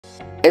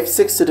If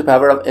 6 to the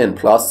power of n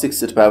plus 6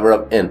 to the power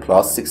of n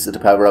plus 6 to the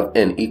power of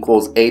n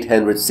equals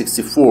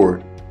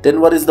 864,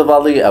 then what is the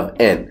value of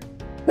n?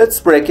 Let's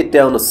break it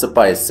down step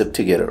by step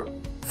together.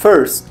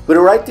 First, we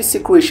write this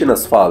equation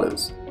as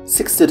follows.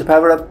 6 to the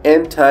power of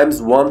n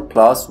times 1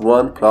 plus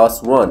 1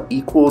 plus 1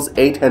 equals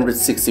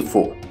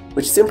 864,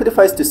 which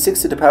simplifies to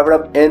 6 to the power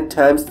of n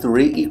times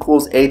 3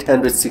 equals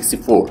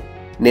 864.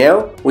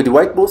 Now, we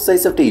divide both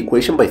sides of the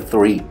equation by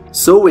 3.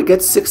 So we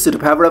get 6 to the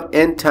power of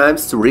n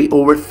times 3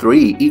 over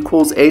 3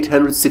 equals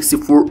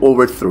 864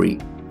 over 3.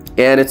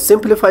 And it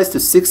simplifies to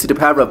 6 to the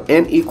power of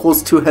n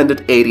equals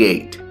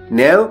 288.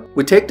 Now,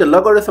 we take the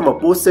logarithm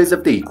of both sides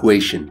of the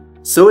equation.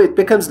 So it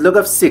becomes log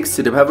of 6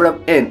 to the power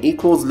of n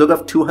equals log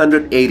of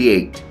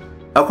 288.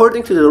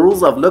 According to the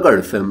rules of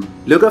logarithm,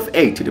 log of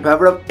a to the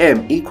power of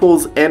m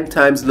equals m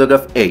times log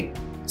of a.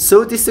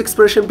 So this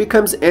expression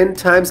becomes n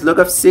times log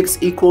of 6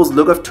 equals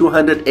log of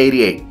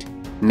 288.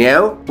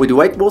 Now, we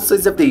divide both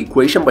sides of the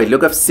equation by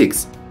log of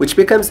 6, which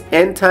becomes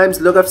n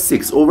times log of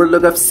 6 over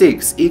log of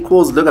 6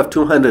 equals log of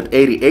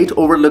 288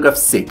 over log of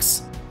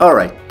 6.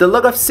 Alright, the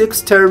log of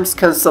 6 terms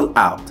cancel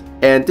out,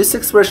 and this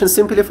expression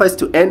simplifies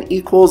to n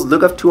equals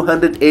log of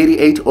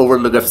 288 over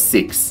log of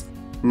 6.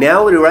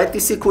 Now we write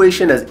this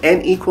equation as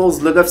n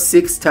equals log of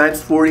 6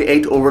 times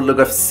 48 over log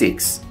of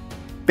 6.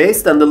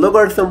 Based on the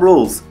logarithm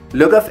rules,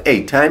 log of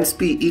a times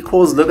b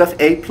equals log of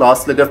a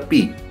plus log of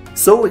b.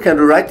 So we can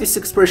rewrite this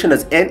expression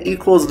as n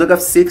equals log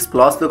of 6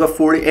 plus log of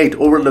 48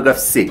 over log of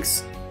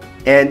 6.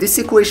 And this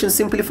equation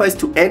simplifies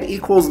to n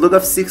equals log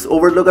of 6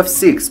 over log of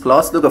 6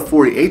 plus log of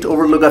 48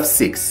 over log of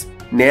 6.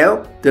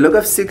 Now, the log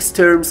of 6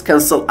 terms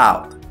cancel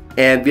out,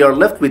 and we are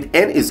left with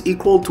n is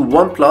equal to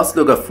 1 plus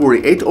log of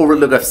 48 over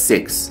log of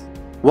 6.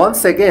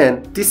 Once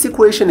again, this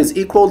equation is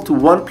equal to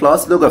 1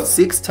 plus log of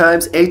 6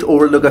 times 8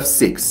 over log of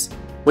 6.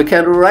 We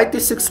can rewrite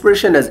this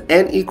expression as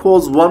n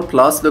equals 1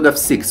 plus log of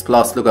 6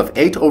 plus log of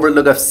 8 over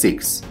log of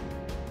 6.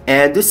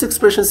 And this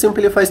expression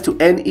simplifies to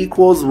n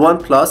equals 1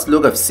 plus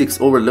log of 6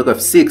 over log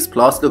of 6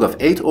 plus log of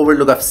 8 over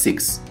log of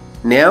 6.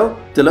 Now,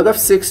 the log of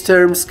 6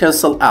 terms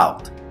cancel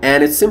out,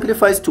 and it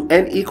simplifies to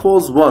n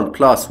equals 1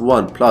 plus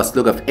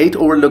log of 8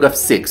 over log of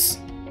 6.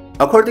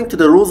 According to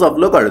the rules of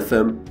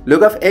logarithm,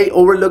 log of a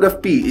over log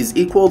of b is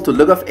equal to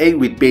log of a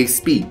with base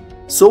b.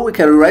 So we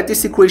can rewrite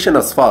this equation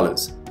as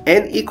follows.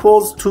 N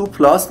equals 2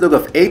 plus log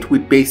of 8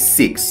 with base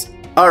 6.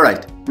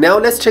 Alright, now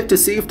let's check to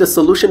see if the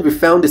solution we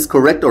found is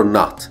correct or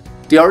not.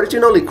 The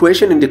original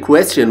equation in the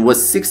question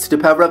was 6 to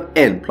the power of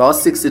n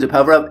plus 6 to the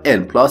power of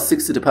n plus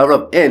 6 to the power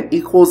of n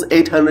equals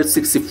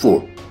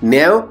 864.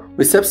 Now,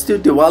 we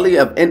substitute the value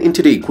of n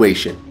into the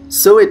equation.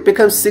 So it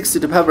becomes 6 to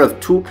the power of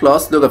 2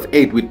 plus log of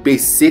 8 with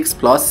base 6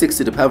 plus 6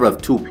 to the power of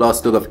 2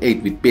 plus log of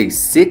 8 with base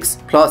 6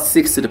 plus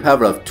 6 to the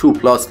power of 2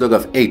 plus log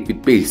of 8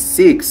 with base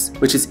 6,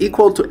 which is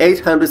equal to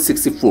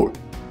 864.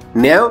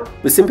 Now,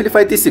 we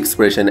simplify this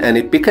expression and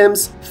it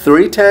becomes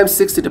 3 times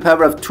 6 to the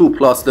power of 2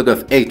 plus log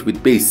of 8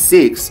 with base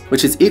 6,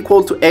 which is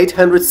equal to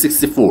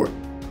 864.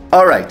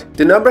 Alright,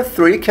 the number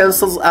 3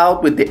 cancels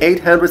out with the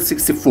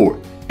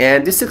 864.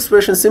 And this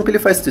expression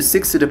simplifies to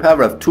 6 to the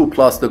power of 2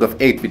 plus log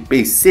of 8 with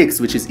base 6,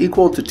 which is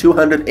equal to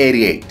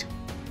 288.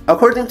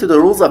 According to the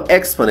rules of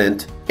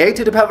exponent, a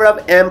to the power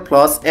of m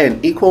plus n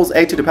equals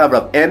a to the power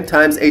of m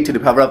times a to the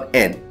power of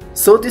n.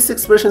 So this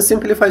expression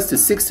simplifies to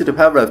 6 to the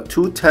power of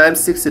 2 times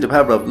 6 to the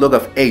power of log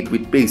of 8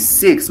 with base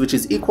 6, which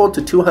is equal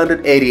to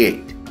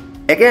 288.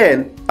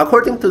 Again,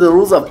 according to the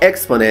rules of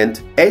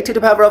exponent, a to the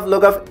power of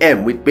log of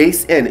m with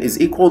base n is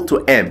equal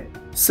to m.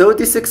 So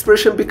this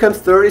expression becomes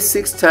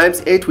 36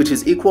 times 8, which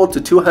is equal to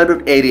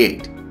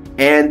 288.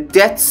 And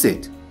that's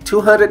it.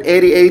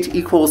 288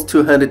 equals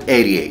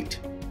 288.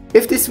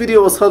 If this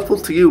video was helpful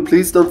to you,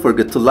 please don't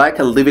forget to like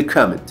and leave a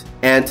comment.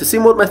 And to see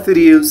more math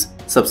videos,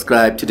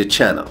 subscribe to the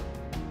channel.